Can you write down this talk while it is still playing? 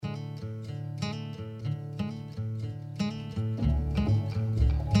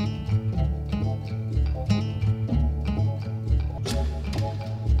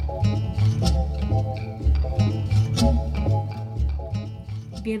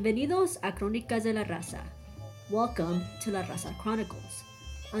Bienvenidos a Cronicas de la Raza. Welcome to La Raza Chronicles.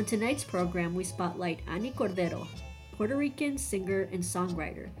 On tonight's program, we spotlight Annie Cordero, Puerto Rican singer and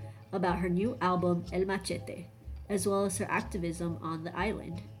songwriter, about her new album El Machete, as well as her activism on the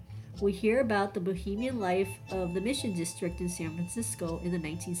island. We hear about the bohemian life of the Mission District in San Francisco in the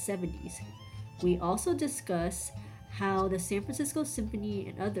 1970s. We also discuss how the San Francisco Symphony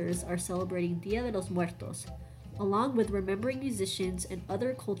and others are celebrating Dia de los Muertos, along with remembering musicians and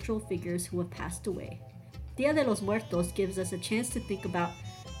other cultural figures who have passed away. Dia de los Muertos gives us a chance to think about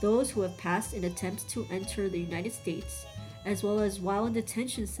those who have passed in attempts to enter the United States, as well as while in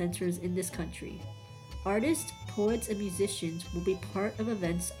detention centers in this country. Artists, poets, and musicians will be part of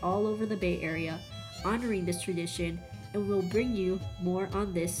events all over the Bay Area honoring this tradition, and we'll bring you more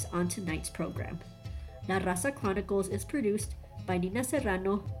on this on tonight's program. La Raza Chronicles is produced by Nina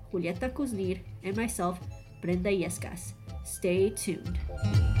Serrano, Julieta Kuznir, and myself, Brenda Yescas. Stay tuned.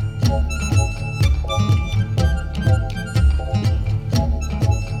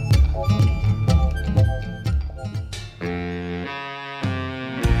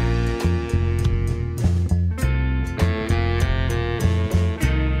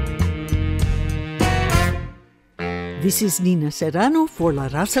 This is Nina Serrano for La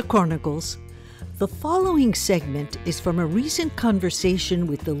Raza Chronicles. The following segment is from a recent conversation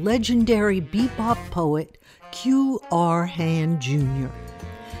with the legendary bebop poet Q.R. Hand Jr.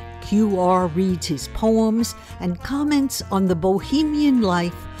 Q.R. reads his poems and comments on the bohemian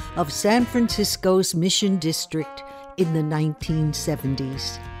life of San Francisco's Mission District in the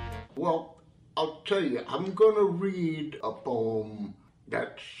 1970s. Well, I'll tell you, I'm going to read a poem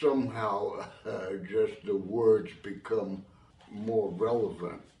that somehow just the words become more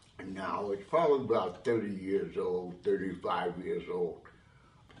relevant now. It's probably about 30 years old, 35 years old.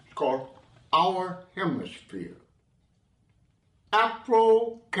 It's called Our Hemisphere.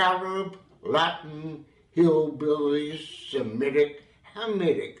 Afro-Carib, Latin, hillbillies, Semitic,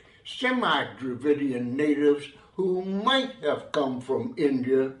 Hamitic, semi-Dravidian natives who might have come from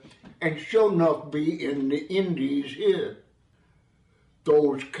India and sure enough be in the Indies here.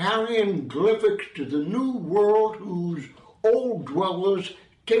 Those carrying glyphics to the new world whose old dwellers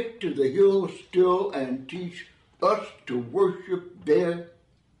take to the hills still and teach us to worship there.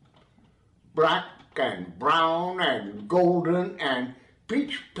 Black and brown and golden and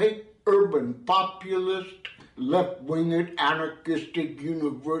peach-pink urban populist, left-winged, anarchistic,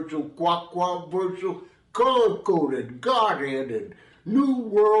 universal, quack-versal, color-coded, god-headed, new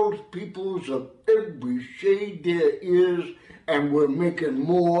world peoples of every shade there is, and we're making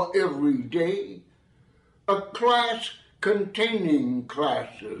more every day. A class containing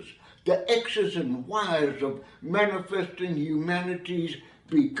classes, the X's and Y's of manifesting humanities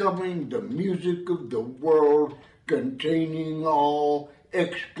becoming the music of the world, containing all,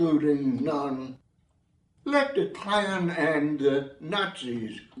 excluding none. Let the Klan and the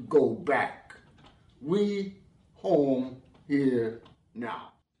Nazis go back. We home here now.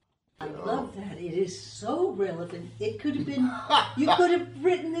 I love that. It is so relevant. It could have been, you could have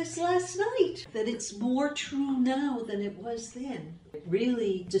written this last night, that it's more true now than it was then. It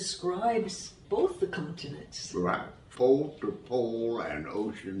really describes both the continents. Right. Pole to pole and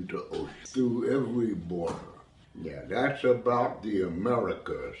ocean to ocean, through every border. Yeah, that's about the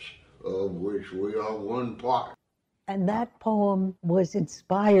Americas, of which we are one part. And that poem was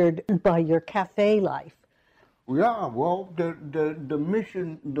inspired by your cafe life. Yeah, well, the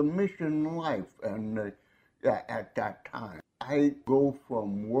mission life, and at that time, I go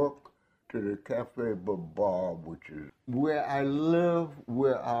from work to the Cafe Bar, which is where I live,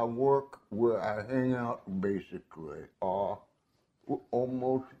 where I work, where I hang out, basically, are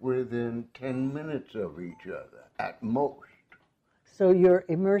almost within 10 minutes of each other, at most. So you're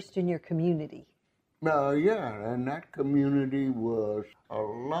immersed in your community. Yeah, and that community was a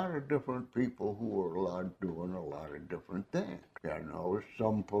lot of different people who were doing a lot of different things. You know,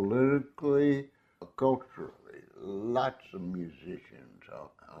 some politically, culturally, lots of musicians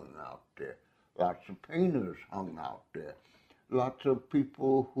hung out there, lots of painters hung out there, lots of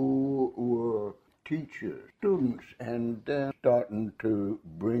people who were teachers, students, and then starting to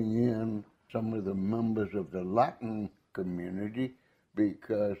bring in some of the members of the Latin community,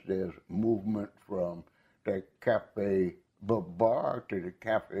 because there's movement from the Cafe Bar to the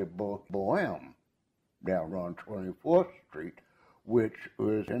Cafe Bohème down on 24th Street, which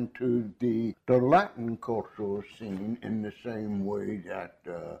was into the Latin cultural scene in the same way that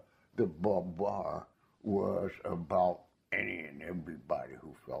the Bar was about any and everybody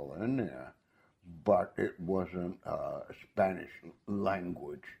who fell in there, but it wasn't a Spanish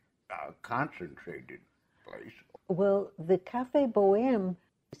language concentrated place. Well, the Cafe Bohème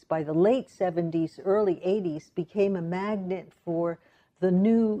by the late 70s, early 80s, became a magnet for the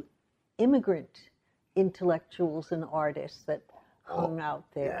new immigrant intellectuals and artists that hung out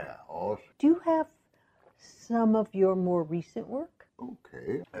there. Yeah, awesome. Do you have some of your more recent work?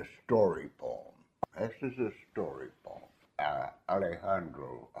 Okay, a story poem. This is a story poem.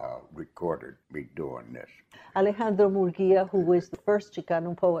 Alejandro recorded me doing this. Alejandro Murguia, who was the first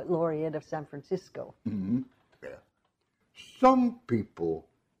Chicano poet laureate of San Francisco. Mm-hmm. Yeah. Some people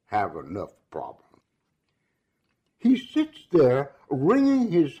have enough problems. He sits there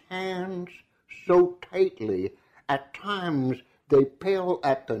wringing his hands so tightly, at times they pale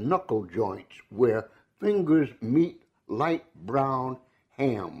at the knuckle joints where fingers meet light brown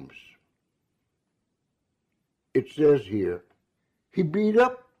hams. It says here, he beat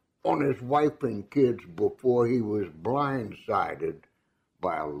up on his wife and kids before he was blindsided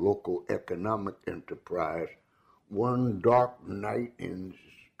by a local economic enterprise one dark night in the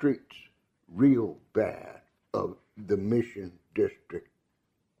streets, real bad, of the Mission District.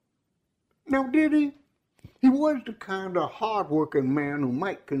 Now, did he? He was the kind of hard-working man who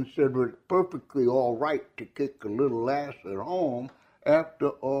might consider it perfectly all right to kick a little ass at home after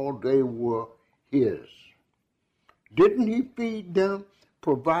all they were his. Didn't he feed them,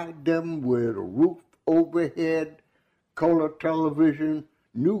 provide them with a roof overhead, color television,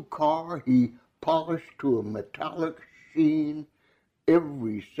 new car he polished to a metallic sheen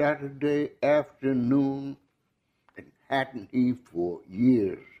every Saturday afternoon? And hadn't he for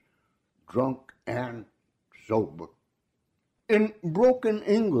years, drunk and sober? In broken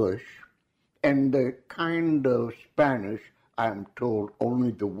English and the kind of Spanish I'm told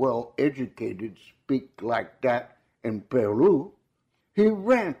only the well-educated speak like that in Peru, he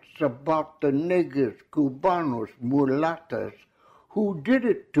rants about the negros, Cubanos, mulatas who did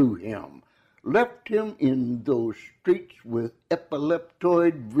it to him, left him in those streets with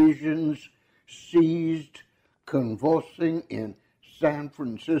epileptoid visions, seized, convulsing in San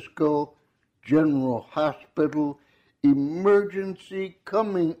Francisco General Hospital, emergency,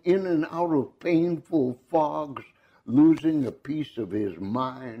 coming in and out of painful fogs, losing a piece of his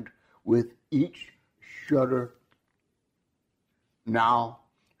mind with each shudder. Now,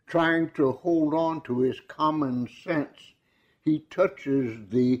 trying to hold on to his common sense, he touches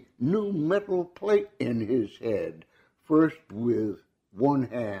the new metal plate in his head, first with one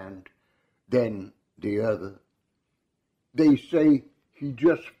hand, then the other. They say he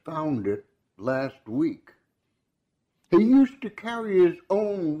just found it last week. He used to carry his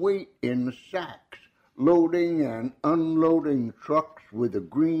own weight in sacks, loading and unloading trucks with a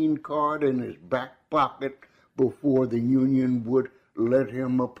green card in his back pocket before the union would let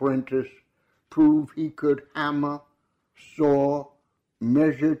him apprentice, prove he could hammer, saw,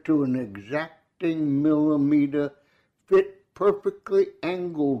 measure to an exacting millimeter, fit perfectly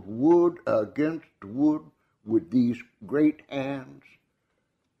angled wood against wood with these great hands.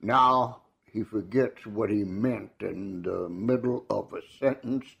 Now he forgets what he meant in the middle of a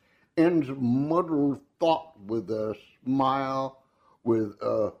sentence, ends muddled thought with a smile, with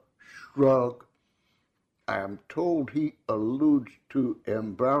a shrug. I am told he alludes to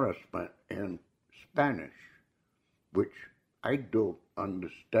embarrassment in Spanish, which I don't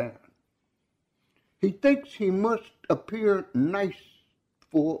understand. He thinks he must appear nice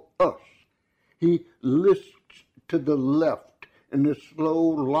for us. He lists to the left in a slow,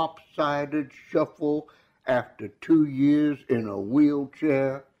 lopsided shuffle after 2 years in a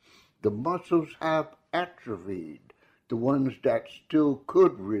wheelchair. The muscles have atrophied, the ones that still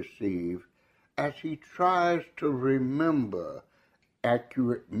could receive, as he tries to remember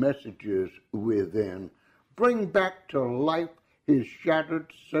accurate messages within, bring back to life his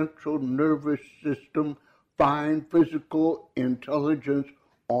shattered central nervous system, fine physical intelligence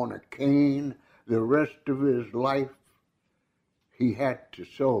on a cane. The rest of his life, he had to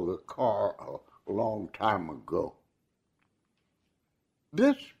sell the car a long time ago.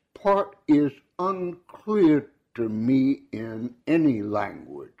 This part is unclear to me in any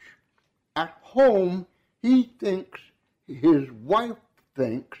language. At home, he thinks, his wife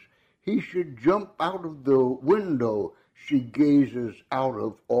thinks, he should jump out of the window she gazes out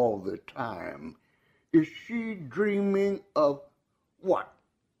of all the time. Is she dreaming of what?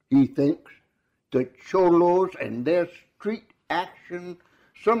 He thinks, the cholos and their street action.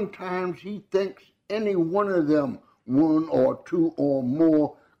 Sometimes he thinks any one of them, one or two or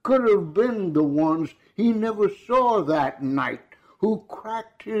more, could have been the ones he never saw that night, who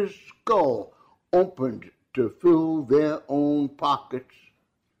cracked his skull, opened to fill their own pockets.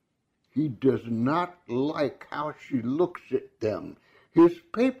 He does not like how she looks at them. His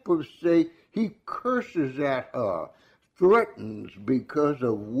papers say he curses at her, threatens because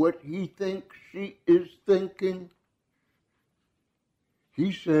of what he thinks she is thinking.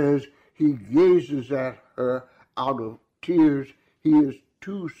 He says he gazes at her out of tears he is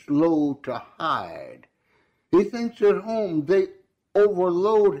too slow to hide. He thinks at home they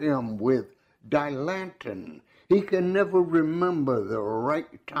overload him with dilantin. He can never remember the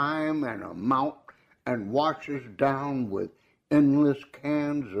right time and amount and washes down with endless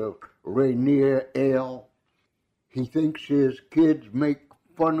cans of Rainier ale. He thinks his kids make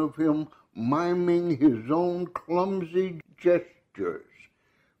fun of him miming his own clumsy gestures,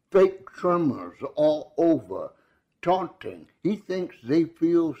 fake tremors all over, taunting. He thinks they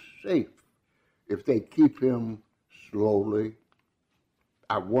feel safe if they keep him slowly.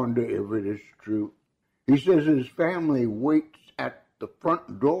 I wonder if it is true. He says his family waits at the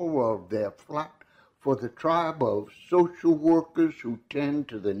front door of their flat for the tribe of social workers who tend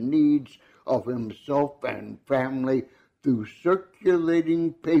to the needs of himself and family through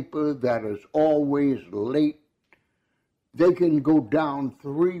circulating paper that is always late. They can go down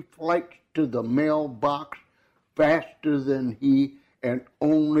 3 flights to the mailbox faster than he and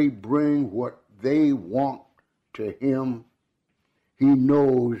only bring what they want to him. He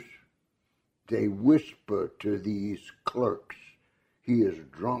knows they whisper to these clerks he is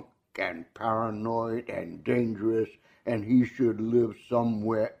drunk and paranoid and dangerous and he should live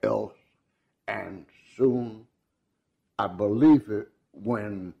somewhere else and soon. I believe it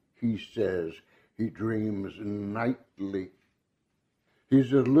when he says he dreams nightly.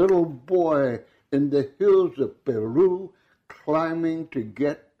 He's a little boy in the hills of Peru climbing to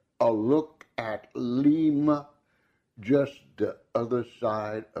get a look at Lima, just the other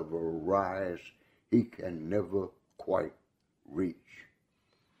side of a rise he can never quite reach.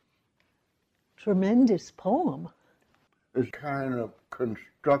 Tremendous poem. It's kind of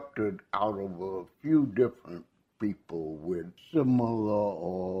constructed out of a few different people with similar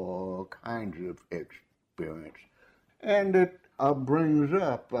or kinds of experience. And it brings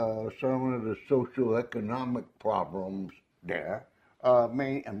up some of the socioeconomic problems there.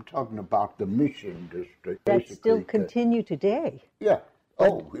 I'm talking about the Mission District. That still continue today. Yeah.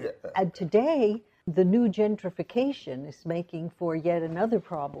 Yeah. And today, the new gentrification is making for yet another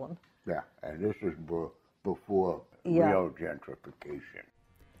problem. Yeah, and this is before real gentrification.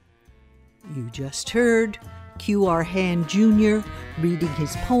 You just heard Q.R. Hand Jr. reading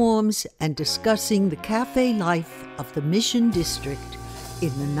his poems and discussing the cafe life of the Mission District in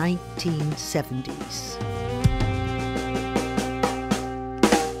the 1970s.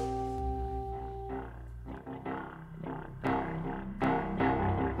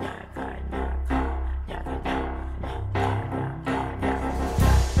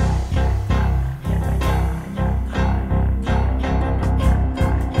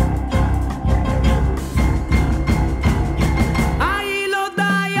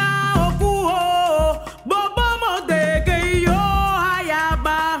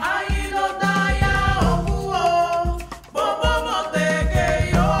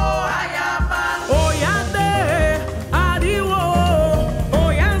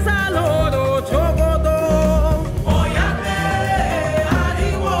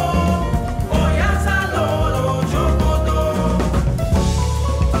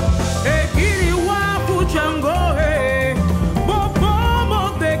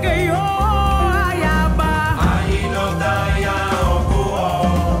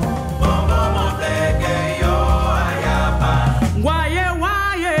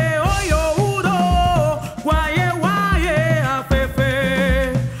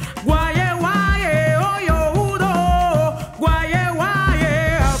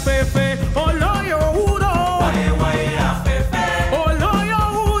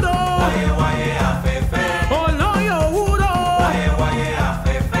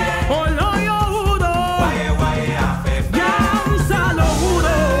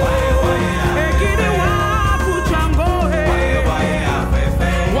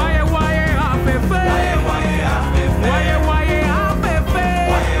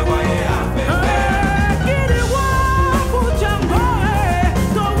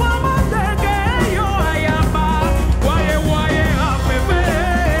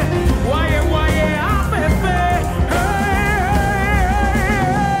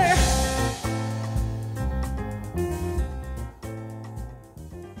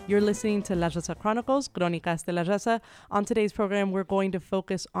 You're listening to La Raza Chronicles, Cronicas de la Raza. On today's program, we're going to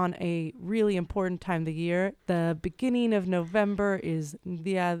focus on a really important time of the year. The beginning of November is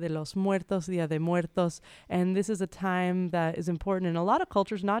Dia de los Muertos, Dia de Muertos, and this is a time that is important in a lot of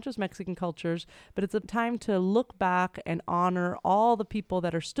cultures, not just Mexican cultures, but it's a time to look back and honor all the people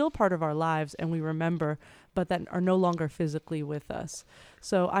that are still part of our lives, and we remember but that are no longer physically with us.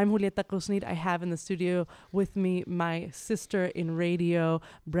 So I'm Julieta Kusnit. I have in the studio with me my sister in radio,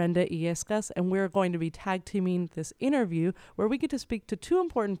 Brenda Iescas, and we're going to be tag teaming this interview where we get to speak to two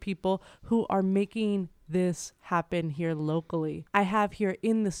important people who are making this happen here locally. I have here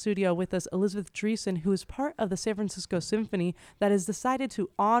in the studio with us Elizabeth Dreesen, who is part of the San Francisco Symphony that has decided to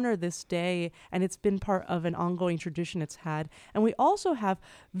honor this day, and it's been part of an ongoing tradition it's had. And we also have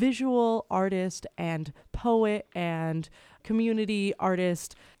visual artist and poet and community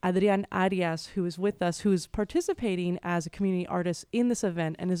artist Adrian Arias, who is with us, who is participating as a community artist in this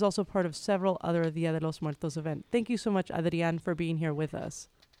event and is also part of several other Dia de los Muertos events. Thank you so much, Adrian, for being here with us.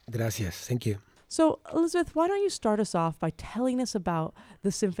 Gracias. Thank you. So, Elizabeth, why don't you start us off by telling us about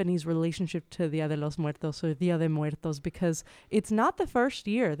the Symphony's relationship to Dia de los Muertos, or Dia de Muertos, because it's not the first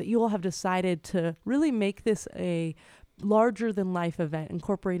year that you all have decided to really make this a larger-than-life event,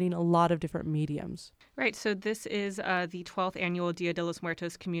 incorporating a lot of different mediums. Right, so this is the 12th annual Dia de los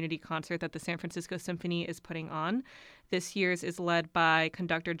Muertos community concert that the San Francisco Symphony is putting on. This year's is led by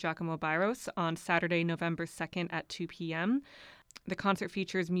conductor Giacomo Bairos on Saturday, November 2nd at 2 p.m. The concert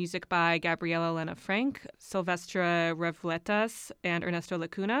features music by Gabriela Lena Frank, Silvestre Revueltas, and Ernesto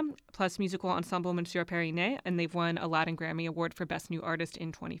Lacuna, plus musical ensemble Monsieur Perinet, and they've won a Latin Grammy Award for Best New Artist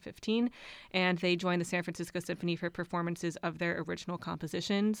in 2015. And they joined the San Francisco Symphony for performances of their original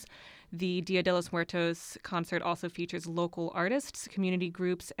compositions. The Dia de los Muertos concert also features local artists, community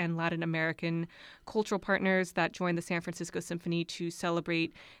groups, and Latin American cultural partners that join the San Francisco Symphony to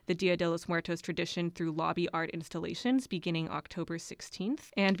celebrate the Dia de los Muertos tradition through lobby art installations beginning October 16th.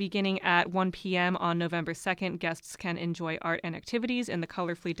 And beginning at 1 p.m. on November 2nd, guests can enjoy art and activities in the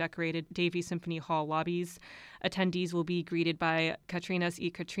colorfully decorated Davies Symphony Hall lobbies. Attendees will be greeted by Catrinas y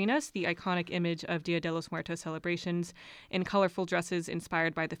Catrinas, the iconic image of Dia de los Muertos celebrations, in colorful dresses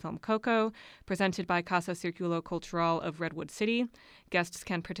inspired by the film Coco, presented by Casa Circulo Cultural of Redwood City. Guests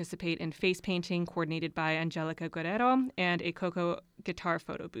can participate in face painting coordinated by Angelica Cordero and a Coco guitar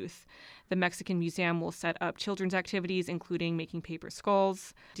photo booth. The Mexican Museum will set up children's activities, including making paper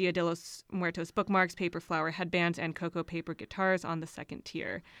skulls, Dia de los Muertos bookmarks, paper flower headbands, and Coco paper guitars on the second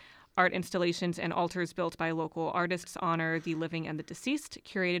tier. Art installations and altars built by local artists honor the living and the deceased.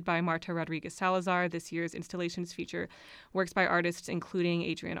 Curated by Marta Rodriguez Salazar, this year's installations feature works by artists including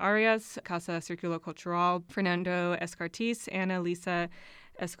Adrian Arias, Casa Circulo Cultural, Fernando Escartis, Ana Lisa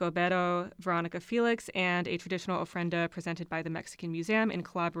Escobedo, Veronica Felix, and a traditional ofrenda presented by the Mexican Museum in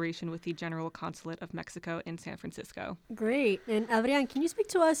collaboration with the General Consulate of Mexico in San Francisco. Great. And Adrian, can you speak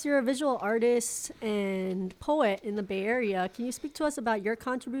to us? You're a visual artist and poet in the Bay Area. Can you speak to us about your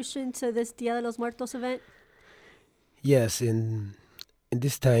contribution to this Dia de los Muertos event? Yes, in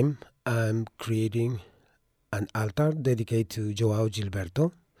this time, I'm creating an altar dedicated to Joao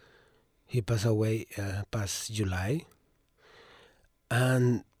Gilberto. He passed away past July.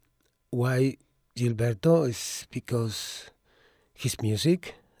 And why Gilberto is because his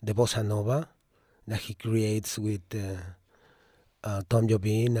music, the bossa nova that he creates with Tom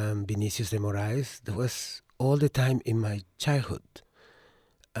Jobim and Vinicius de Moraes, that was all the time in my childhood.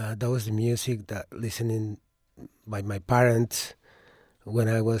 That was the music that listening by my parents when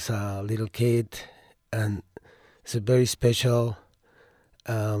I was a little kid, and it's a very special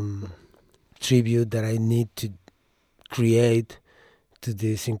tribute that I need to create to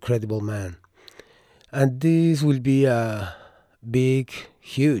this incredible man. And this will be a big,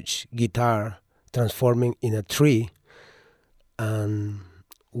 huge guitar transforming in a tree, and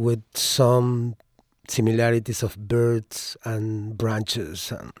with some similarities of birds and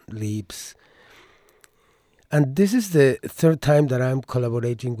branches and leaves. And this is the third time that I'm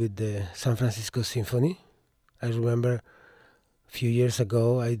collaborating with the San Francisco Symphony. I remember a few years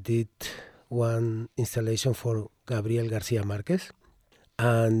ago I did one installation for Gabriel Garcia Marquez.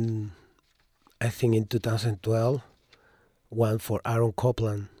 And I think in 2012, one for Aaron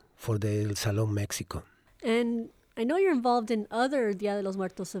Copland for the El Salón Mexico. And I know you're involved in other Dia de los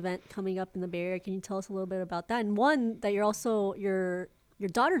Muertos event coming up in the Bay Area. Can you tell us a little bit about that? And one that you're also, your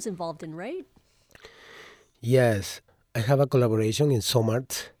daughter's involved in, right? Yes, I have a collaboration in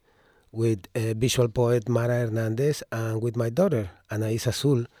Somart with visual poet Mara Hernandez and with my daughter, Anaís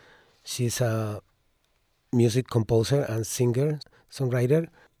Azul. She's a music composer and singer, songwriter,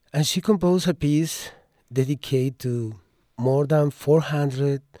 and she composed a piece dedicated to more than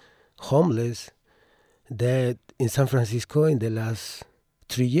 400 homeless dead in San Francisco in the last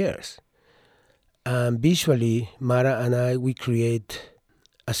 3 years. And visually, Mara and I, we create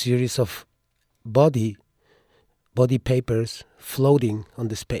a series of body papers floating on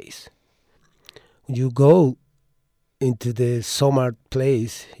the space. When you go into the summer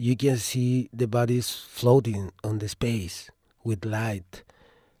place, you can see the bodies floating on the space with light.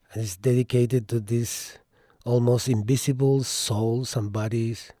 And it's dedicated to these almost invisible souls and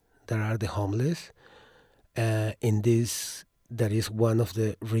bodies that are the homeless. In this, that is one of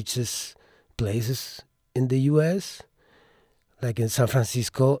the richest places in the U.S. Like in San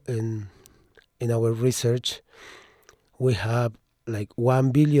Francisco, in our research, we have like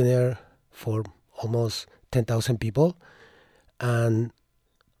 1 billionaire for almost 10,000 people and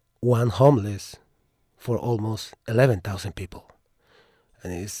one homeless for almost 11,000 people.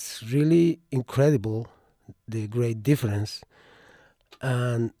 And it's really incredible, the great difference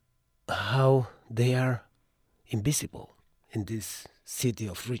and how they are invisible in this city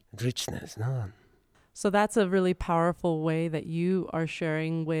of richness. No? So that's a really powerful way that you are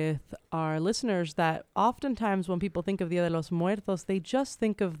sharing with our listeners, that oftentimes when people think of Dia de los Muertos, they just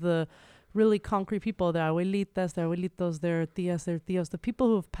think of the really concrete people, their abuelitas, their abuelitos, their tías, their tíos, the people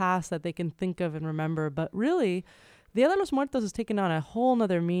who have passed that they can think of and remember. But really, Dia de los Muertos has taken on a whole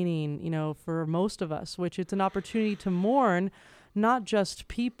nother meaning, for most of us, which it's an opportunity to mourn not just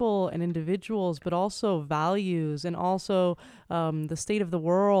people and individuals, but also values and also the state of the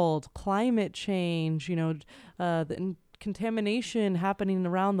world, climate change, the contamination happening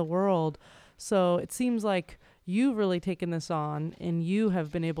around the world. So it seems like you've really taken this on and you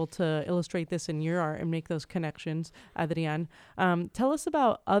have been able to illustrate this in your art and make those connections, Adrian. Tell us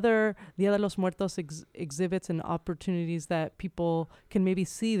about other Dia de los Muertos exhibits and opportunities that people can maybe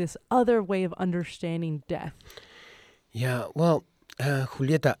see this other way of understanding death. Yeah, well,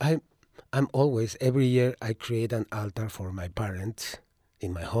 Julieta, I'm always, every year I create an altar for my parents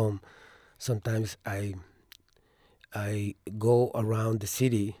in my home. Sometimes I go around the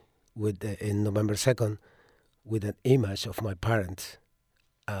city in November 2nd with an image of my parents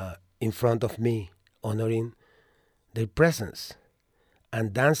in front of me, honoring their presence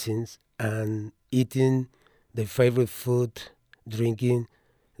and dancing and eating their favorite food, drinking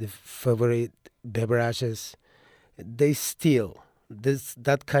the favorite beverages. They still,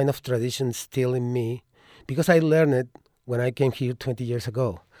 that kind of tradition still in me, because I learned it when I came here 20 years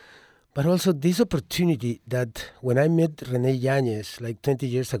ago. But also this opportunity that when I met René Yáñez like 20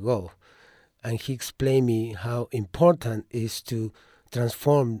 years ago, and he explained me how important it is to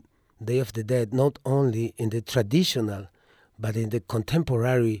transform Day of the Dead, not only in the traditional, but in the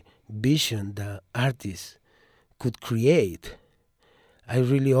contemporary vision that artists could create. I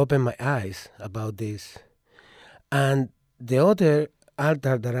really opened my eyes about this. And the other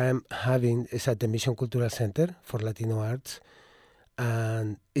altar that I'm having is at the Mission Cultural Center for Latino Arts,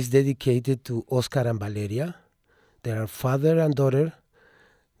 and is dedicated to Oscar and Valeria. They are father and daughter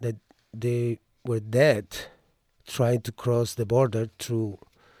that they were dead trying to cross the border through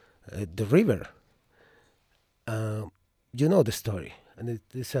the river. You know the story, and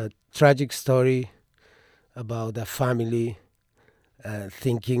it's a tragic story about a family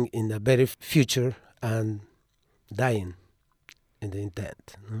thinking in a better future and dying in the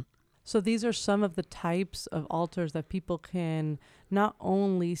intent. So these are some of the types of altars that people can not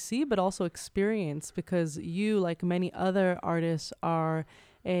only see, but also experience, because you, like many other artists, are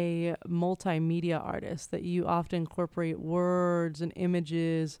a multimedia artist, that you often incorporate words and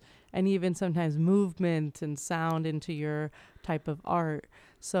images and even sometimes movement and sound into your type of art.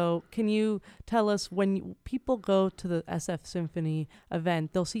 So can you tell us, when people go to the SF Symphony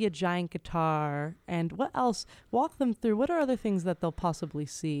event, they'll see a giant guitar, and what else? Walk them through, what are other things that they'll possibly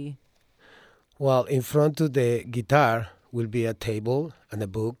see? Well, in front of the guitar will be a table and a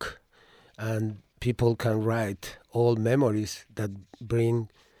book, and people can write all memories that bring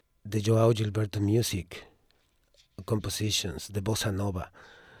the Joao Gilberto music, compositions, the bossa nova.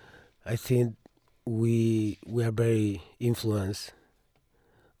 I think we are very influenced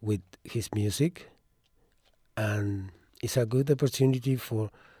with his music, and it's a good opportunity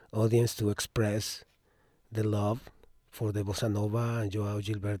for audience to express the love for the bossa nova and Joao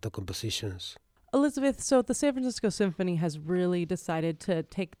Gilberto compositions. Elizabeth, so the San Francisco Symphony has really decided to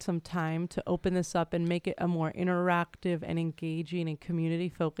take some time to open this up and make it a more interactive and engaging and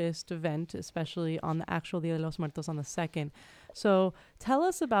community-focused event, especially on the actual Dia de los Muertos on the 2nd. So tell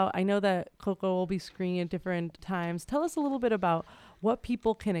us about, I know that Coco will be screening at different times. Tell us a little bit about what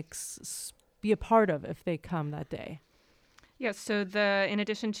people can be a part of if they come that day. Yes, so in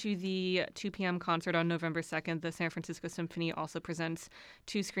addition to the 2 p.m. concert on November 2nd, the San Francisco Symphony also presents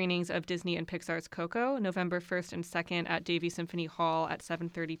 2 screenings of Disney and Pixar's Coco, November 1st and 2nd at Davie Symphony Hall at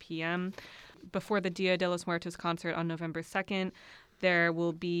 7:30 p.m. Before the Dia de los Muertos concert on November 2nd, there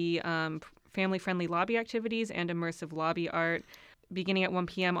will be family-friendly lobby activities and immersive lobby art. beginning at 1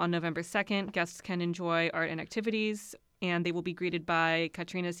 p.m. on November 2nd. Guests can enjoy art and activities, and they will be greeted by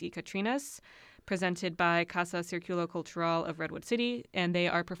Catrinas y Catrinas, presented by Casa Círculo Cultural of Redwood City, and they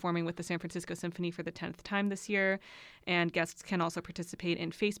are performing with the San Francisco Symphony for the 10th time this year. And guests can also participate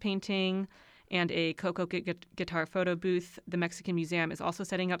in face painting and a Coco guitar photo booth. The Mexican Museum is also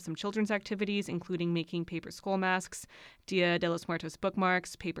setting up some children's activities, including making paper skull masks, Dia de los Muertos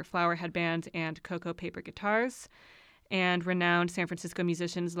bookmarks, paper flower headbands, and Coco paper guitars. And renowned San Francisco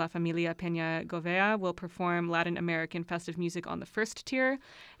musicians La Familia Peña Govea will perform Latin American festive music on the first tier,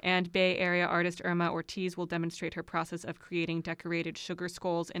 and Bay Area artist Irma Ortiz will demonstrate her process of creating decorated sugar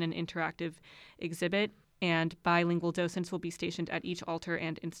skulls in an interactive exhibit, and bilingual docents will be stationed at each altar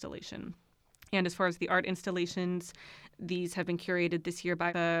and installation. And as far as the art installations, these have been curated this year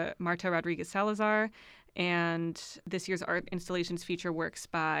by Marta Rodriguez Salazar. And this year's art installations feature works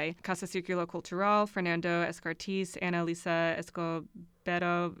by Casa Círculo Cultural, Fernando Escartiz, Ana Lisa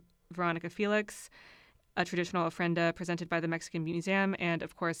Escobedo, Veronica Felix, a traditional ofrenda presented by the Mexican Museum, and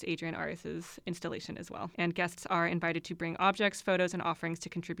of course Adrian Arias' installation as well. And guests are invited to bring objects, photos, and offerings to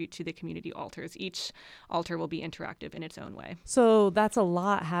contribute to the community altars. Each altar will be interactive in its own way. So that's a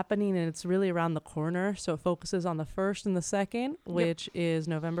lot happening, and it's really around the corner. So it focuses on the 1st and the 2nd, which is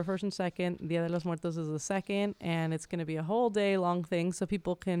November 1st and 2nd. Dia de los Muertos is the 2nd, and it's going to be a whole day long thing, so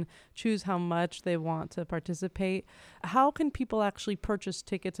people can choose how much they want to participate. How can people actually purchase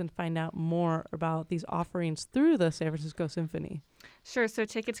tickets and find out more about these offerings through the San Francisco Symphony? Sure. So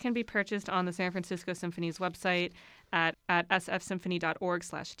tickets can be purchased on the San Francisco Symphony's website at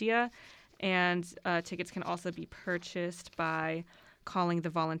sfsymphony.org/dia. And tickets can also be purchased by calling the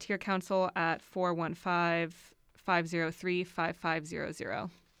Volunteer Council at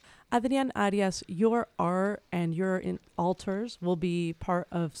 415-503-5500. Adrian Arias, your art and your altars will be part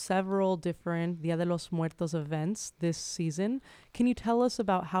of several different Dia de los Muertos events this season. Can you tell us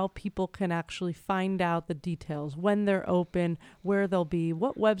about how people can actually find out the details, when they're open, where they'll be,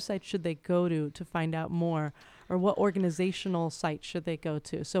 what website should they go to find out more, or what organizational site should they go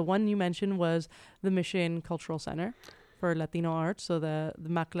to? So one you mentioned was the Mission Cultural Center for Latino art. So the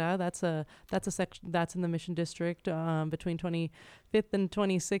MACLA, that's a section that's in the Mission District between 25th and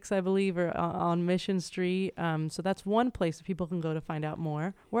 26th, I believe, or on Mission Street. So that's one place that people can go to find out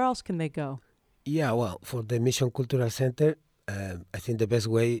more. Where else can they go? Yeah, well, for the Mission Cultural Center, I think the best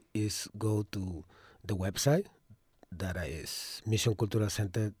way is go to the website, that is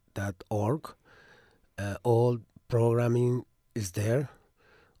missionculturalcenter.org. All programming is there.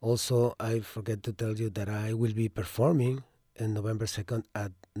 Also, I forget to tell you that I will be performing on November 2nd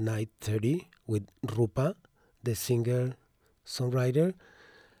at 9:30 with Rupa, the singer-songwriter.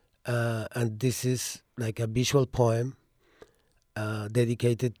 And this is like a visual poem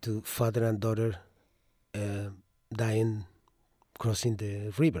dedicated to father and daughter dying crossing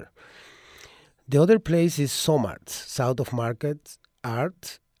the river. The other place is Somarts, South of Market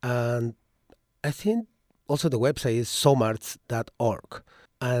Art. And I think also the website is somarts.org.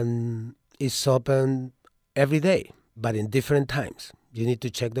 And it's open every day, but in different times. You need to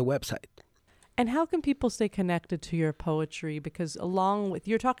check the website. And how can people stay connected to your poetry? Because along with,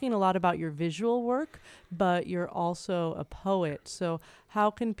 you're talking a lot about your visual work, but you're also a poet. So how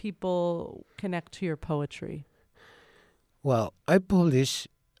can people connect to your poetry? Well, I publish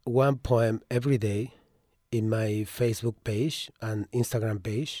one poem every day in my Facebook page and Instagram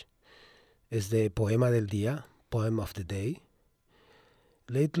page. It's the Poema del Día, Poem of the Day.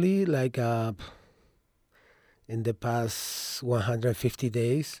 Lately, like in the past 150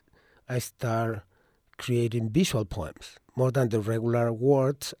 days, I start creating visual poems. More than the regular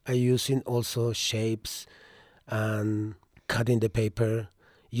words, I using also shapes and cutting the paper,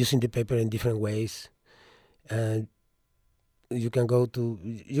 using the paper in different ways. And you can look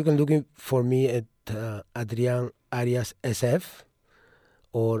for me at Adrian Arias SF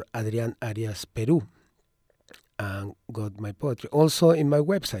or Adrian Arias Peru. And got my poetry. Also in my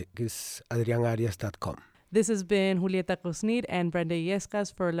website, is adrianarias.com. This has been Julieta Cosnid and Brenda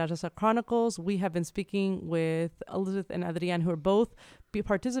Yescas for La Raza Chronicles. We have been speaking with Elizabeth and Adrian, who are both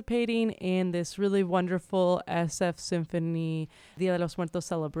participating in this really wonderful SF Symphony Dia de los Muertos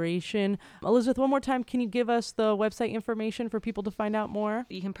celebration. Elizabeth, one more time, can you give us the website information for people to find out more?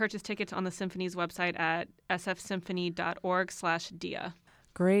 You can purchase tickets on the Symphony's website at sfsymphony.org/dia.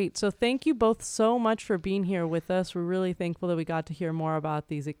 Great. So thank you both so much for being here with us. We're really thankful that we got to hear more about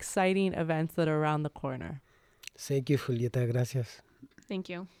these exciting events that are around the corner. Thank you, Julieta. Gracias. Thank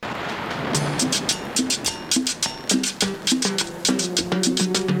you.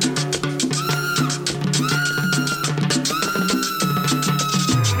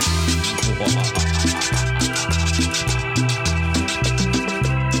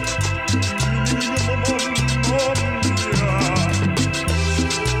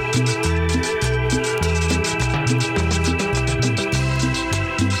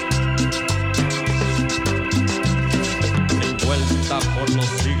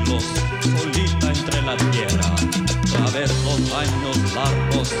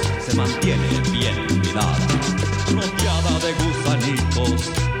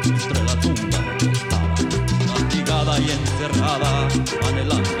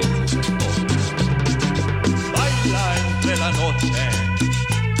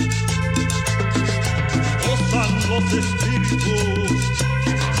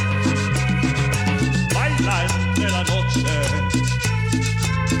 noche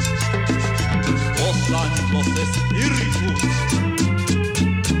gozan los espíritus.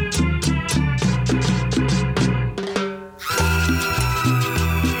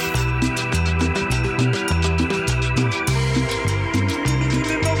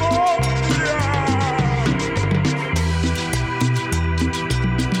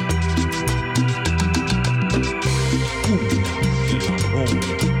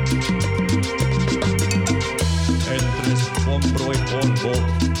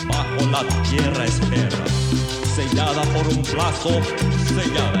 Bajo la tierra espera, sellada por un plazo,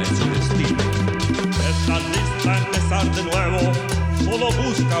 sellada en su destino. Está lista a empezar de nuevo, solo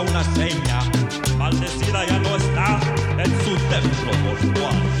busca una seña. Maldecida ya no está en su templo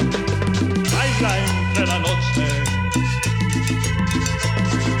mortual. Baila entre la noche,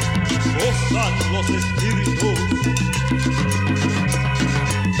 gozan los espíritus.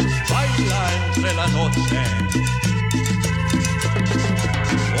 Baila entre la noche,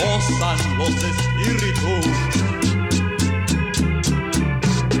 gozan los espíritus.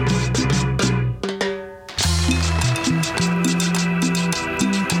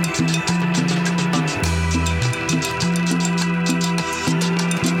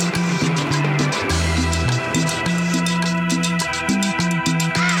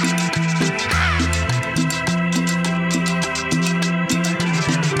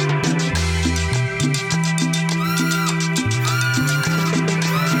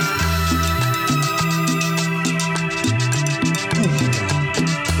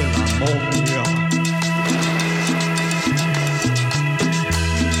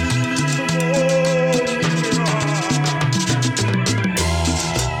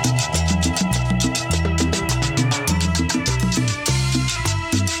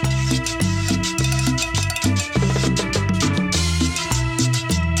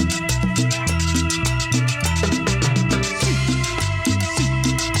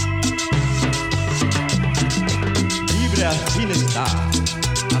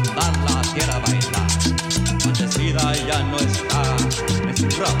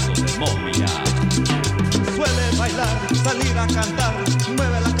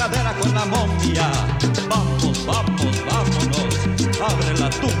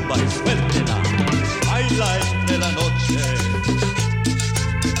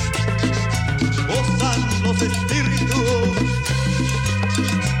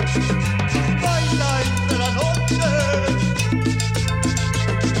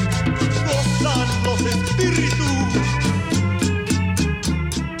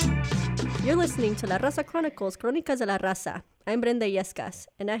 To La Raza Chronicles, Cronicas de la Raza. I'm Brenda Yescas,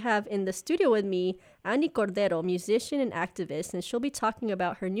 and I have in the studio with me Annie Cordero, musician and activist, and she'll be talking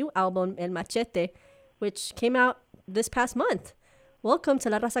about her new album, El Machete, which came out this past month. Welcome to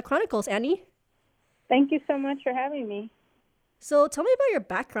La Raza Chronicles, Annie. Thank you so much for having me. So tell me about your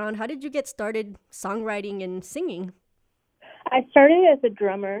background. How did you get started songwriting and singing? I started as a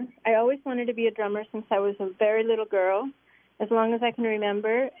drummer. I always wanted to be a drummer since I was a very little girl, as long as I can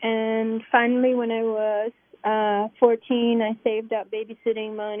remember. And finally, when I was 14, I saved up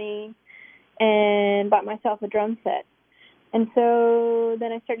babysitting money and bought myself a drum set. And so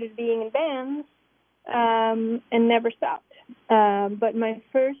then I started being in bands and never stopped. But my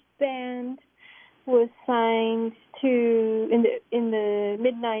first band was signed to in the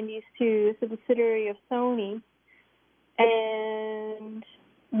mid-'90s to a subsidiary of Sony, and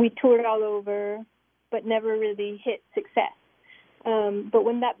we toured all over, but never really hit success. But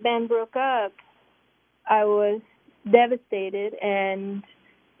when that band broke up, I was devastated and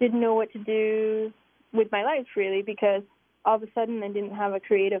didn't know what to do with my life, really, because all of a sudden I didn't have a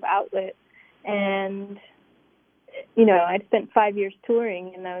creative outlet. And, you know, I'd spent 5 years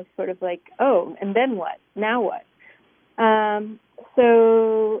touring, and I was sort of like, oh, and then what? Now what?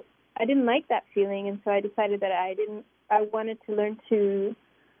 So I didn't like that feeling, and so I decided that I wanted to learn to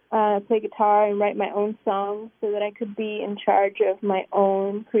play guitar and write my own songs so that I could be in charge of my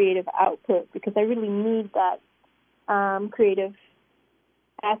own creative output, because I really need that creative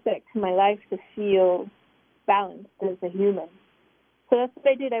aspect to my life to feel balanced as a human. So that's what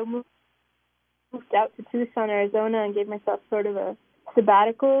I did. I moved out to Tucson, Arizona, and gave myself sort of a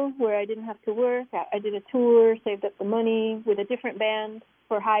sabbatical where I didn't have to work. I did a tour, saved up the money with a different band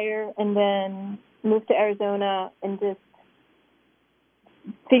for hire, and then moved to Arizona and just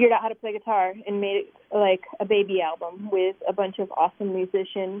figured out how to play guitar and made it like a baby album with a bunch of awesome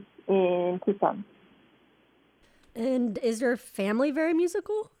musicians in Tucson. And is your family very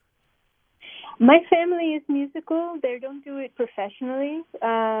musical? My family is musical. They don't do it professionally,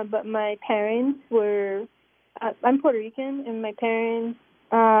 but my parents were, I'm Puerto Rican, and my parents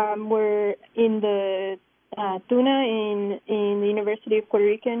were in the tuna in the University of Puerto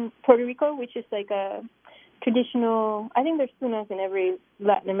Rico, which is like a traditional. I think there's tunas in every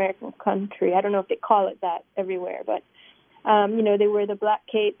Latin American country. I don't know if they call it that everywhere, but they wear the black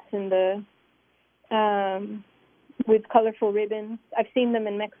capes and the with colorful ribbons. I've seen them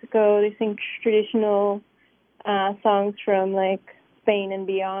in Mexico. They sing traditional songs from like Spain and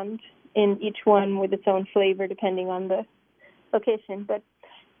beyond, in each one with its own flavor depending on the location. But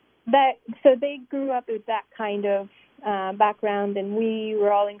so they grew up with that kind of background, and we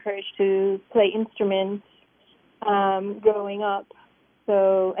were all encouraged to play instruments growing up.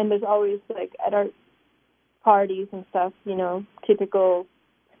 So, and there's always like at our parties and stuff, typical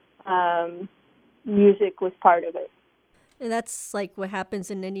music was part of it. And that's like what happens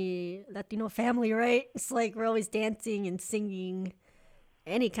in any Latino family, right? It's like we're always dancing and singing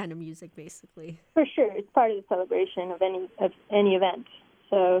any kind of music, basically. For sure. It's part of the celebration of any event.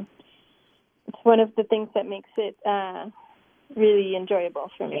 So it's one of the things that makes it really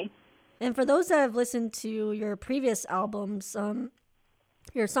enjoyable for me. And for those that have listened to your previous albums,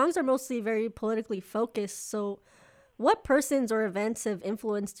 your songs are mostly very politically focused. So what persons or events have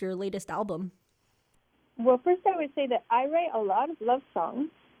influenced your latest album? Well, first I would say that I write a lot of love songs,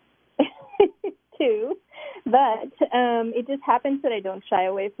 too. But it just happens that I don't shy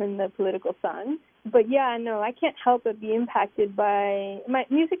away from the political songs. But yeah, no, I can't help but be impacted by my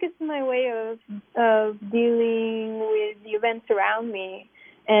music. Is my way of dealing with the events around me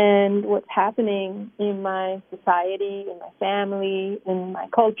and what's happening in my society, in my family, in my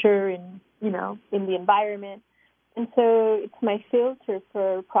culture, in the environment. And so it's my filter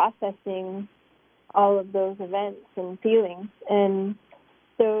for processing all of those events and feelings. And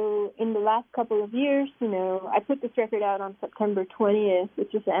so in the last couple of years, I put this record out on September 20th,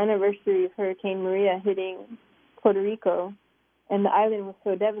 which is the anniversary of Hurricane Maria hitting Puerto Rico, and the island was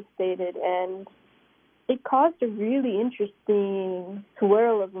so devastated, and it caused a really interesting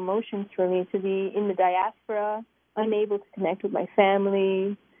swirl of emotions for me to be in the diaspora, unable to connect with my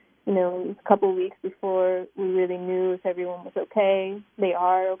family. It was a couple of weeks before we really knew if everyone was okay. They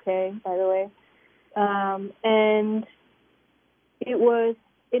are okay, by the way. And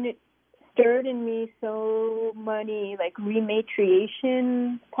it stirred in me so many like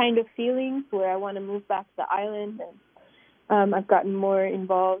rematriation kind of feelings where I want to move back to the island, and I've gotten more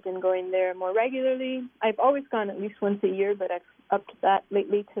involved in going there more regularly. I've always gone at least once a year, but I've upped that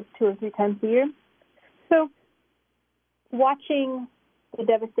lately to 2 or 3 times a year. So watching the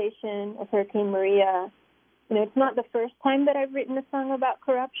devastation of Hurricane Maria, it's not the first time that I've written a song about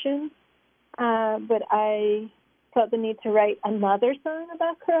corruption, but I felt the need to write another song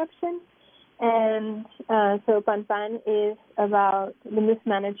about corruption. And so Pan Pan is about the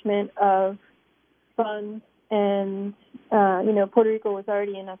mismanagement of funds. And, Puerto Rico was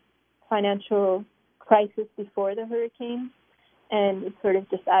already in a financial crisis before the hurricane, and it sort of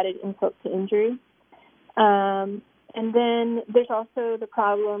just added insult to injury. And then there's also the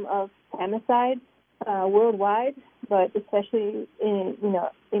problem of femicide worldwide, but especially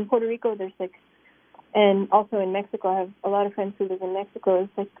in Puerto Rico, there's and also in Mexico. I have a lot of friends who live in Mexico.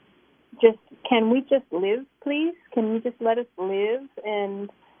 It's can we just live, please? Can you just let us live and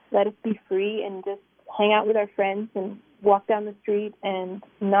let us be free and just hang out with our friends and walk down the street and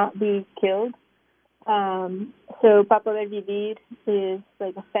not be killed? So Pa Poder Vivir is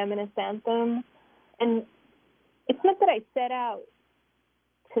like a feminist anthem. And it's not that I set out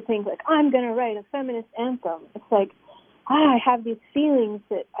to think I'm going to write a feminist anthem. It's I have these feelings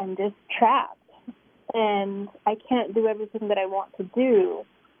that I'm just trapped and I can't do everything that I want to do,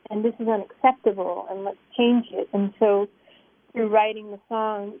 and this is unacceptable, and let's change it. And so through writing the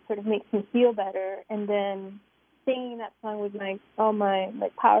song, it sort of makes me feel better, and then singing that song with all my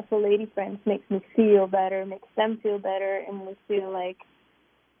powerful lady friends makes me feel better, makes them feel better, and we feel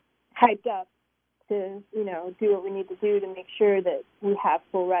hyped up to do what we need to do to make sure that we have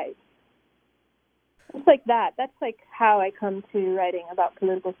full rights. It's like that. That's how I come to writing about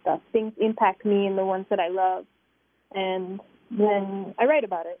political stuff. Things impact me and the ones that I love, and then I write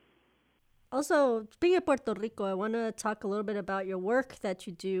about it. Also, speaking of Puerto Rico, I want to talk a little bit about your work that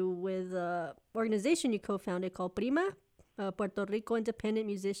you do with an organization you co-founded called PRIMA, Puerto Rico Independent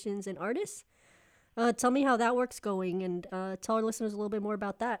Musicians and Artists. Tell me how that work's going, and tell our listeners a little bit more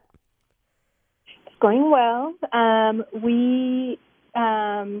about that. It's going well. We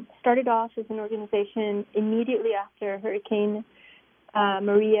started off as an organization immediately after Hurricane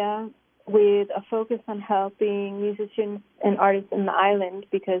Maria with a focus on helping musicians and artists in the island,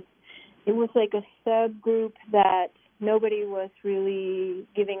 because it was a subgroup that nobody was really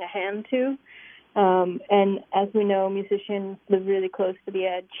giving a hand to. And as we know, musicians live really close to the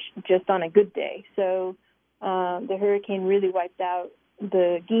edge just on a good day. So The hurricane really wiped out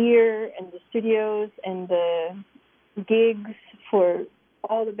the gear and the studios and the gigs for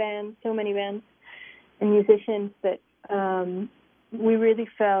all the bands, so many bands and musicians, that we really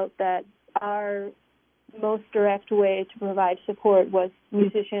felt that our most direct way to provide support was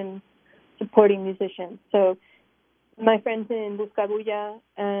musicians supporting musicians. So my friends in Buscabulla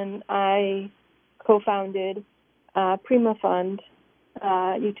and I co-founded Prima Fund.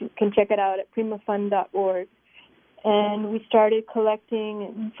 You can check it out at primafund.org. And we started collecting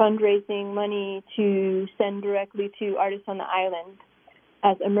and fundraising money to send directly to artists on the island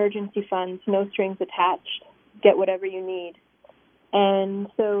as emergency funds, no strings attached, get whatever you need. And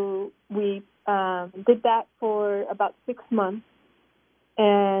so we did that for about 6 months.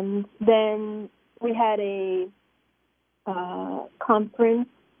 And then we had a conference,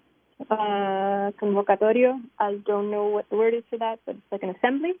 convocatorio. I don't know what the word is for that, but it's like an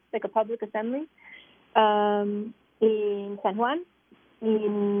assembly, like a public assembly, in San Juan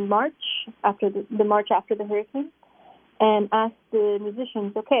in March, after the March after the hurricane, and asked the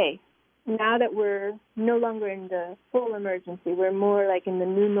musicians, okay, now that we're no longer in the full emergency, we're more like in the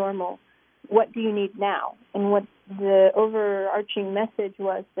new normal, what do you need now? And what the overarching message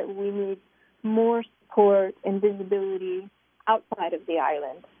was that we need more support and visibility outside of the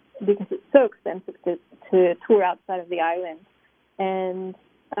island, because it's so expensive to tour outside of the island, and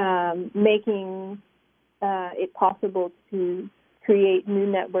making it possible to create new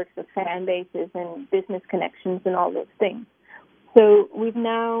networks of fan bases and business connections and all those things. So we've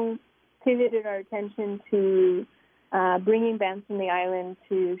now pivoted our attention to bringing bands from the island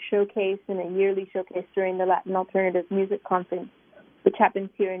to showcase in a yearly showcase during the Latin Alternative Music Conference, which happens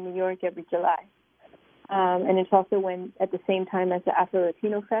here in New York every July. And it's also at the same time as the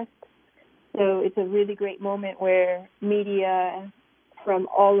Afro-Latino Fest. So it's a really great moment where media from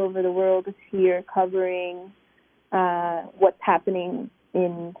all over the world is here covering what's happening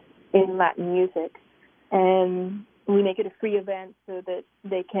in Latin music. And we make it a free event so that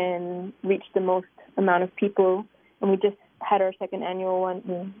they can reach the most amount of people. And we just had our second annual one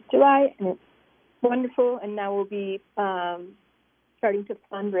in July, and it's wonderful. And now we'll be starting to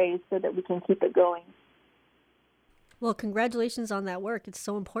fundraise so that we can keep it going. Well, congratulations on that work. It's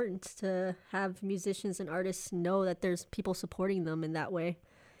so important to have musicians and artists know that there's people supporting them in that way.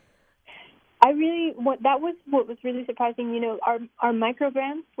 That was what was really surprising. You know, our micro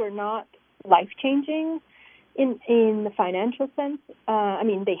grants were not life-changing in the financial sense. I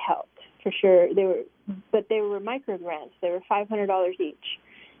mean, they helped for sure. But they were micro grants. They were $500 each,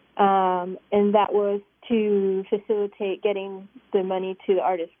 and that was to facilitate getting the money to the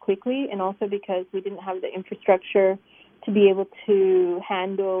artists quickly, and also because we didn't have the infrastructure to be able to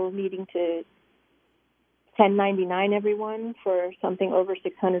handle needing to 1099 everyone for something over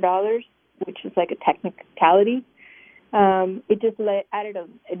 $600, which is like a technicality. It just added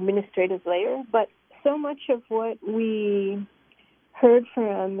an administrative layer. But so much of what we heard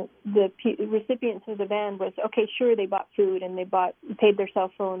from the recipients of the band was, okay, sure, they bought food and they paid their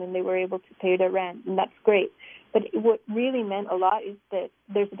cell phone and they were able to pay their rent, and that's great. But what really meant a lot is that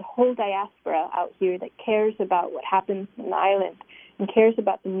there's a whole diaspora out here that cares about what happens in the island and cares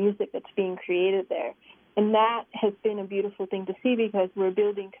about the music that's being created there. And that has been a beautiful thing to see, because we're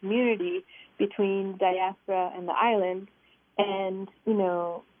building community between the diaspora and the island. And, you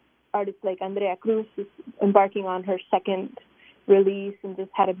know, artists like Andrea Cruz is embarking on her second release and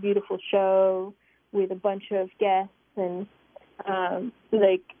just had a beautiful show with a bunch of guests, and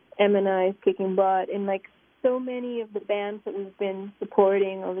like Emina is kicking butt, and like so many of the bands that we've been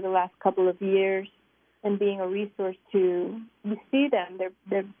supporting over the last couple of years and being a resource to. You see them,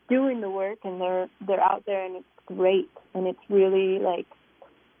 they're doing the work, and they're out there, and it's great, and it's really like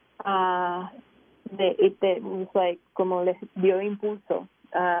it was like como les dio impulso.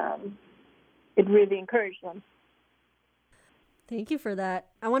 It really encouraged them. Thank you for that.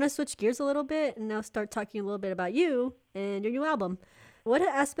 I want to switch gears a little bit and now start talking a little bit about you and your new album. What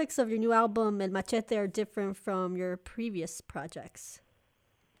aspects of your new album, El Machete, are different from your previous projects?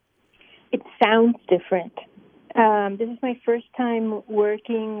 It sounds different. This is my first time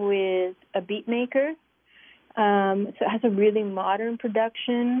working with a beat maker. So it has a really modern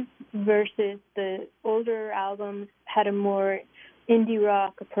production versus the older albums had a more indie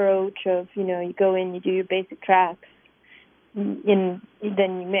rock approach of, you know, you go in, you do your basic tracks, and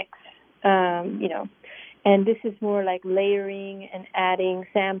then you mix, you know. And this is more like layering and adding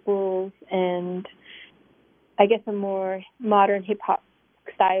samples and I guess a more modern hip-hop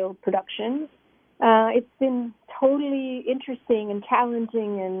style production. It's been totally interesting and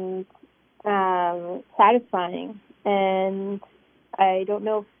challenging and satisfying. And I don't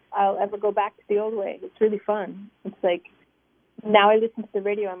know I'll ever go back to the old way. It's really fun. It's like, now I listen to the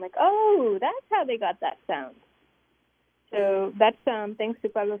radio, I'm like, oh, that's how they got that sound. So that's thanks to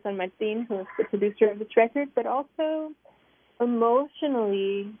Pablo San Martin, who is the producer of this record, but also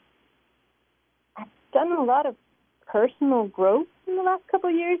emotionally, I've done a lot of personal growth in the last couple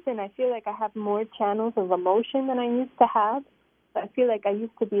of years, and I feel like I have more channels of emotion than I used to have. I feel like I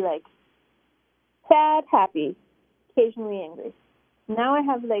used to be like sad, happy, occasionally angry. Now I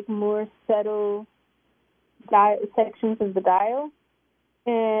have like more subtle sections of the dial,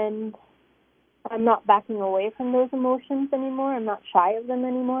 and I'm not backing away from those emotions anymore. I'm not shy of them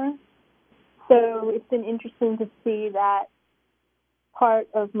anymore. So it's been interesting to see that part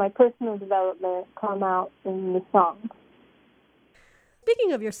of my personal development come out in the songs.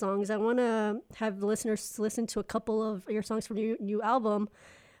 Speaking of your songs, I want to have the listeners listen to a couple of your songs from your new album.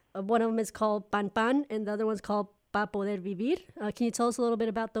 One of them is called Pan Pan, and the other one's called Pa Poder Vivir. Can you tell us a little bit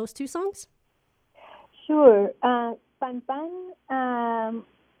about those two songs? Sure. Pan Pan,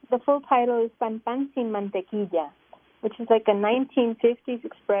 the full title is Pan Pan sin mantequilla, which is like a 1950s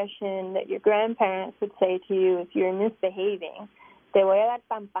expression that your grandparents would say to you if you're misbehaving. Te voy a dar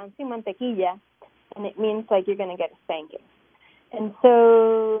pan pan sin mantequilla, and it means like you're going to get a spanking. And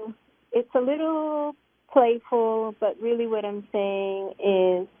so it's a little playful, but really what I'm saying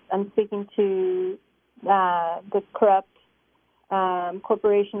is I'm speaking to the corrupt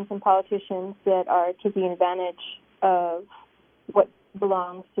corporations and politicians that are taking advantage of what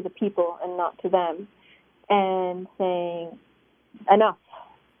belongs to the people and not to them, and saying, enough.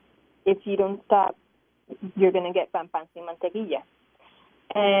 If you don't stop, you're going to get pan pan sin mantequilla.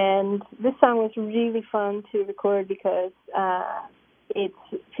 And this song was really fun to record because it's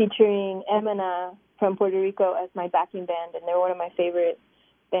featuring Emina from Puerto Rico as my backing band, and they're one of my favorite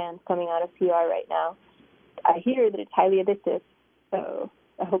bands coming out of PR right now. I hear that it's highly addictive, so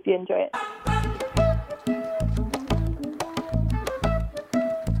I hope you enjoy it.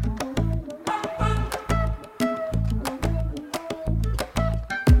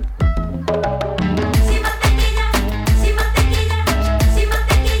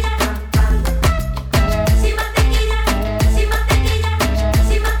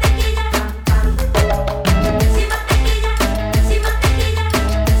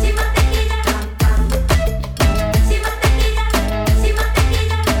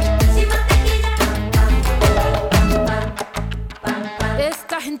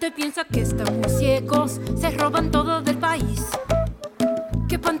 Piensa que estamos ciegos, se roban todo del país,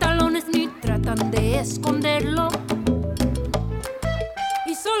 que pantalones ni tratan de esconderlo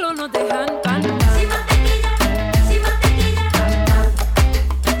y solo nos dejan cantar.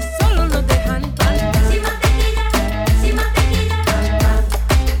 Solo nos dejan cantar.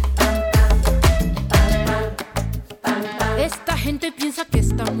 Esta gente piensa que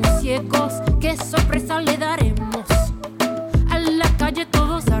estamos ciegos, qué sorpresa le daremos. A la calle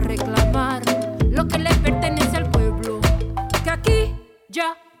todos a reclamar lo que le pertenece al pueblo, que aquí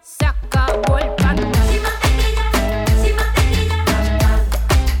ya se acabó el pan.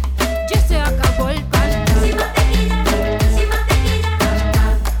 Ya se acabó el pan.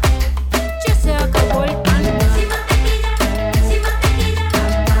 Ya se acabó el pan.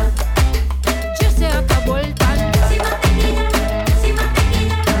 Ya se acabó el pan.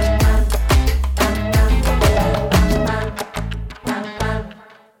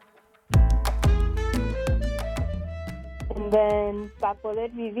 Then Pa Poder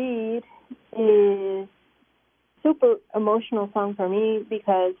Vivir is super emotional song for me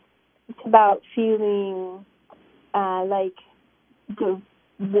because it's about feeling like the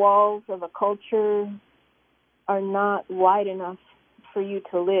walls of a culture are not wide enough for you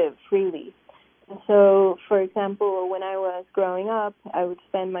to live freely. And so, for example, when I was growing up, I would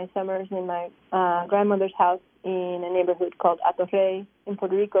spend my summers in my grandmother's house in a neighborhood called Atorrey in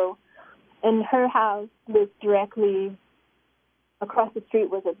Puerto Rico, and her house was directly across the street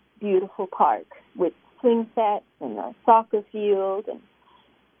was a beautiful park with swing sets and a soccer field and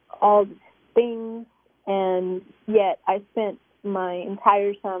all these things. And yet I spent my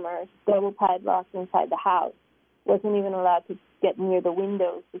entire summer double padlocked inside the house. Wasn't even allowed to get near the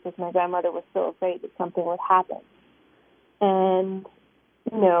windows because my grandmother was so afraid that something would happen. And,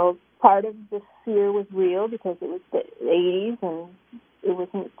 you know, part of the fear was real because it was the 80s and it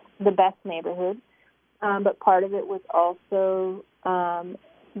wasn't the best neighborhood. But part of it was also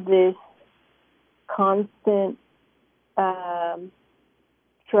this constant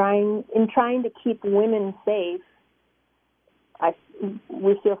trying to keep women safe.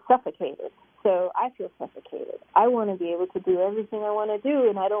 We feel suffocated. So I feel suffocated. I want to be able to do everything I want to do,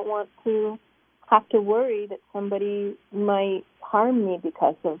 and I don't want to have to worry that somebody might harm me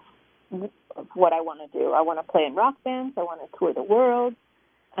because of what I want to do. I want to play in rock bands. I want to tour the world.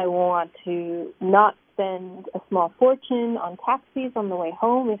 I want to not spend a small fortune on taxis on the way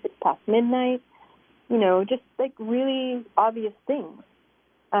home if it's past midnight. You know, just like really obvious things.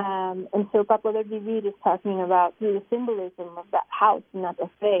 And so Pa Poder Vivir is talking about, through the symbolism of that house in that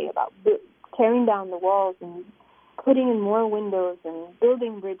cafe, about tearing down the walls and putting in more windows and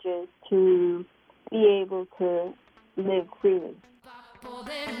building bridges to be able to live freely.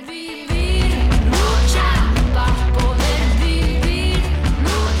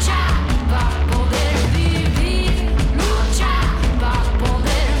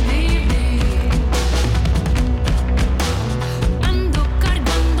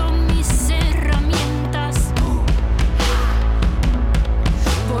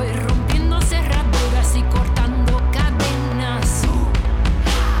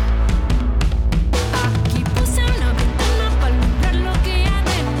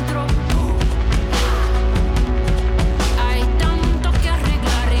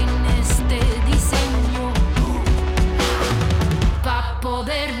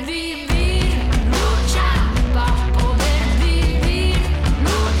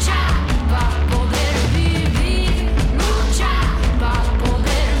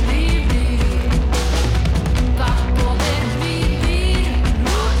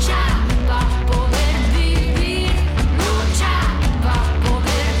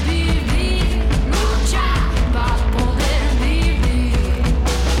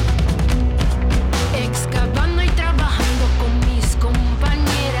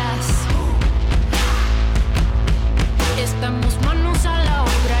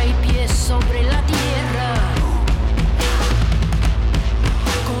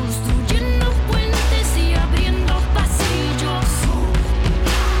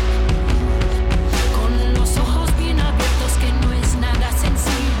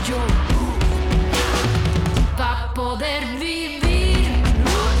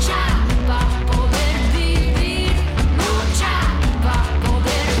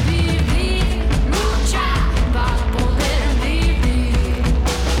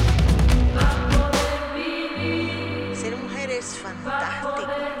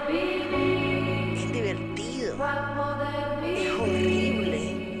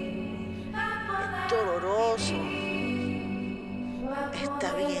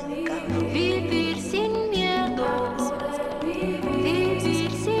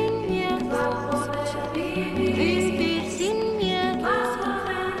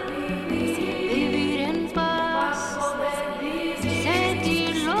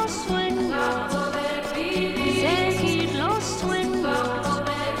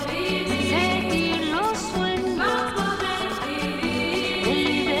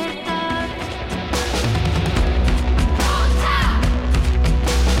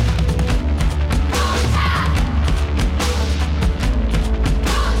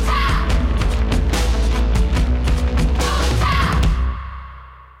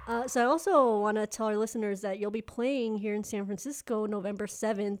 So I also want to tell our listeners that you'll be playing here in San Francisco November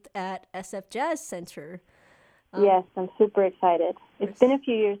 7th at SF Jazz Center. Yes, I'm super excited. It's been a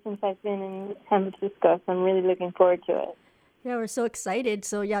few years since I've been in San Francisco, so I'm really looking forward to it. Yeah, we're so excited.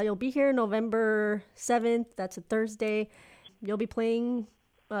 So yeah, you'll be here November 7th. That's a Thursday. You'll be playing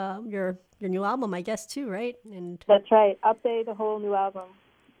your new album, I guess, too, right? And that's right. I'll play the whole new album,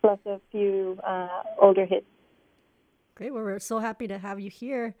 plus a few older hits. Great. Well, we're so happy to have you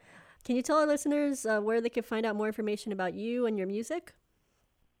here. Can you tell our listeners where they can find out more information about you and your music?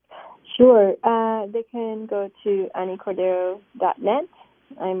 Sure. They can go to anniecordero.net.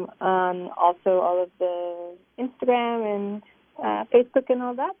 I'm on also all of the Instagram and Facebook and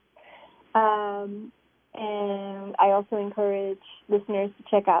all that. And I also encourage listeners to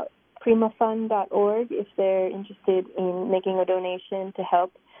check out primafund.org if they're interested in making a donation to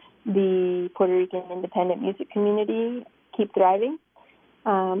help the Puerto Rican independent music community keep thriving.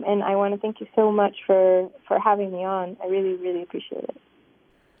 And I want to thank you so much for having me on. I really, really appreciate it.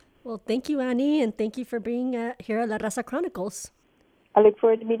 Well, thank you, Annie, and thank you for being here at La Raza Chronicles. I look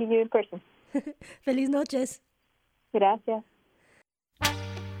forward to meeting you in person. Feliz noches. Gracias.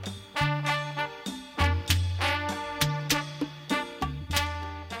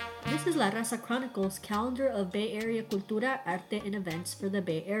 This is La Raza Chronicles calendar of Bay Area Cultura, Arte, and events for the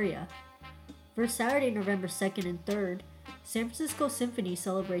Bay Area. For Saturday, November 2nd and 3rd, San Francisco Symphony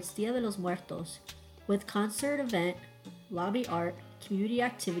celebrates Dia de los Muertos with concert event, lobby art, community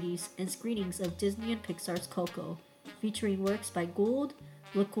activities, and screenings of Disney and Pixar's Coco, featuring works by Gould,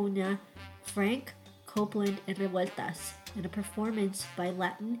 Lacuna, Frank, Copeland, and Revueltas, and a performance by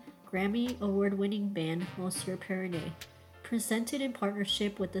Latin, Grammy Award-winning band Monsieur Perrone. Presented in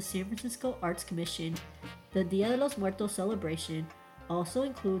partnership with the San Francisco Arts Commission, the Dia de los Muertos celebration also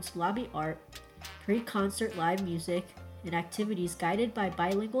includes lobby art, pre-concert live music, and activities guided by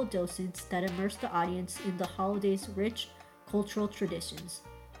bilingual docents that immerse the audience in the holiday's rich cultural traditions.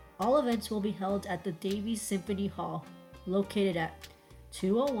 All events will be held at the Davies Symphony Hall, located at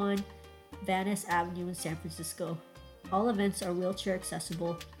 201 Van Ness Avenue in San Francisco. All events are wheelchair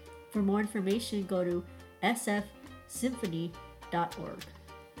accessible. For more information, go to sfsymphony.org.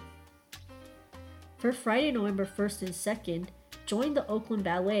 For Friday, November 1st and 2nd, join the Oakland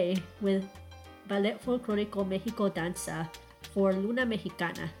Ballet with Ballet Folclórico Mexico Danza for Luna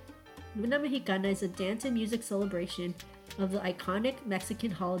Mexicana. Luna Mexicana is a dance and music celebration of the iconic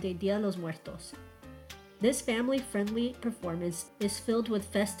Mexican holiday Dia de los Muertos. This family-friendly performance is filled with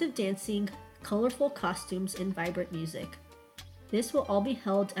festive dancing, colorful costumes, and vibrant music. This will all be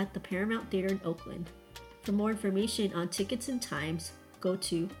held at the Paramount Theater in Oakland. For more information on tickets and times, go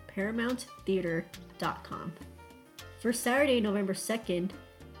to paramounttheater.com. For Saturday, November 2nd,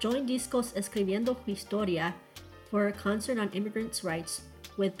 join Discos Escribiendo Historia for a concert on immigrants' rights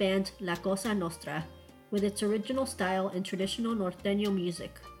with band La Cosa Nostra, with its original style and traditional norteño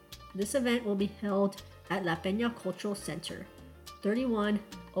music. This event will be held at La Peña Cultural Center,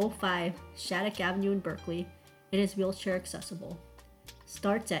 3105 Shattuck Avenue in Berkeley, and is wheelchair accessible.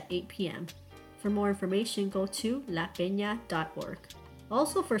 Starts at 8 p.m. For more information, go to lapeña.org.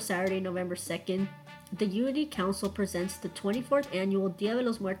 Also for Saturday, November 2nd, the Unity Council presents the 24th annual Dia de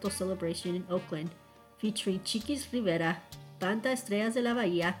los Muertos celebration in Oakland, featuring Chiquis Rivera, Banda Estrellas de la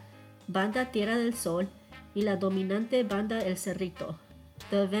Bahía, Banda Tierra del Sol, y la dominante Banda El Cerrito.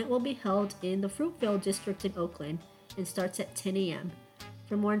 The event will be held in the Fruitvale District in Oakland and starts at 10 a.m.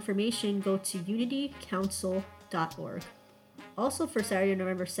 For more information, go to unitycouncil.org. Also for Saturday,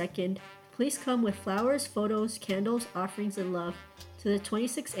 November 2nd, please come with flowers, photos, candles, offerings, and love to the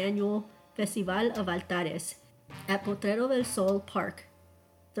 26th annual Festival of Altares at Potrero del Sol Park,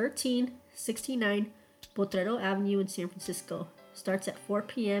 1369 Potrero Avenue in San Francisco. Starts at 4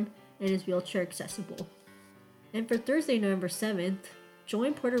 p.m. and is wheelchair accessible. And for Thursday, November 7th,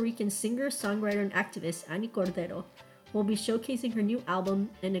 join Puerto Rican singer, songwriter, and activist Ani Cordero, who will be showcasing her new album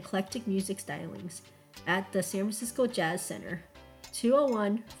and eclectic music stylings at the San Francisco Jazz Center,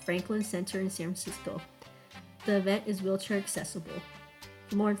 201 Franklin Center in San Francisco. The event is wheelchair accessible.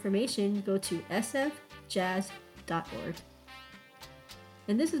 For more information, go to sfjazz.org.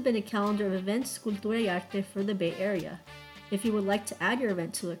 And this has been a calendar of events, cultura y arte for the Bay Area. If you would like to add your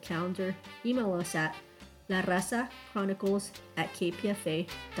event to the calendar, email us at larazacronicles@kpfa.org.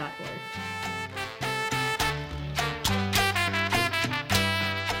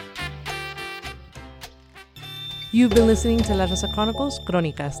 You've been listening to La Raza Chronicles,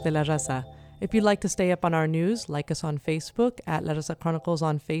 Cronicas de la Raza. If you'd like to stay up on our news, like us on Facebook at La Raza Chronicles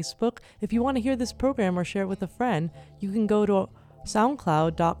on Facebook. If you want to hear this program or share it with a friend, you can go to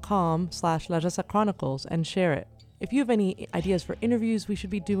soundcloud.com/La Raza Chronicles and share it. If you have any ideas for interviews we should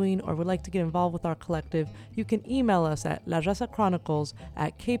be doing or would like to get involved with our collective, you can email us at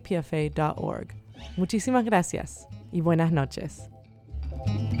larazacronicles@kpfa.org. Muchísimas gracias y buenas noches.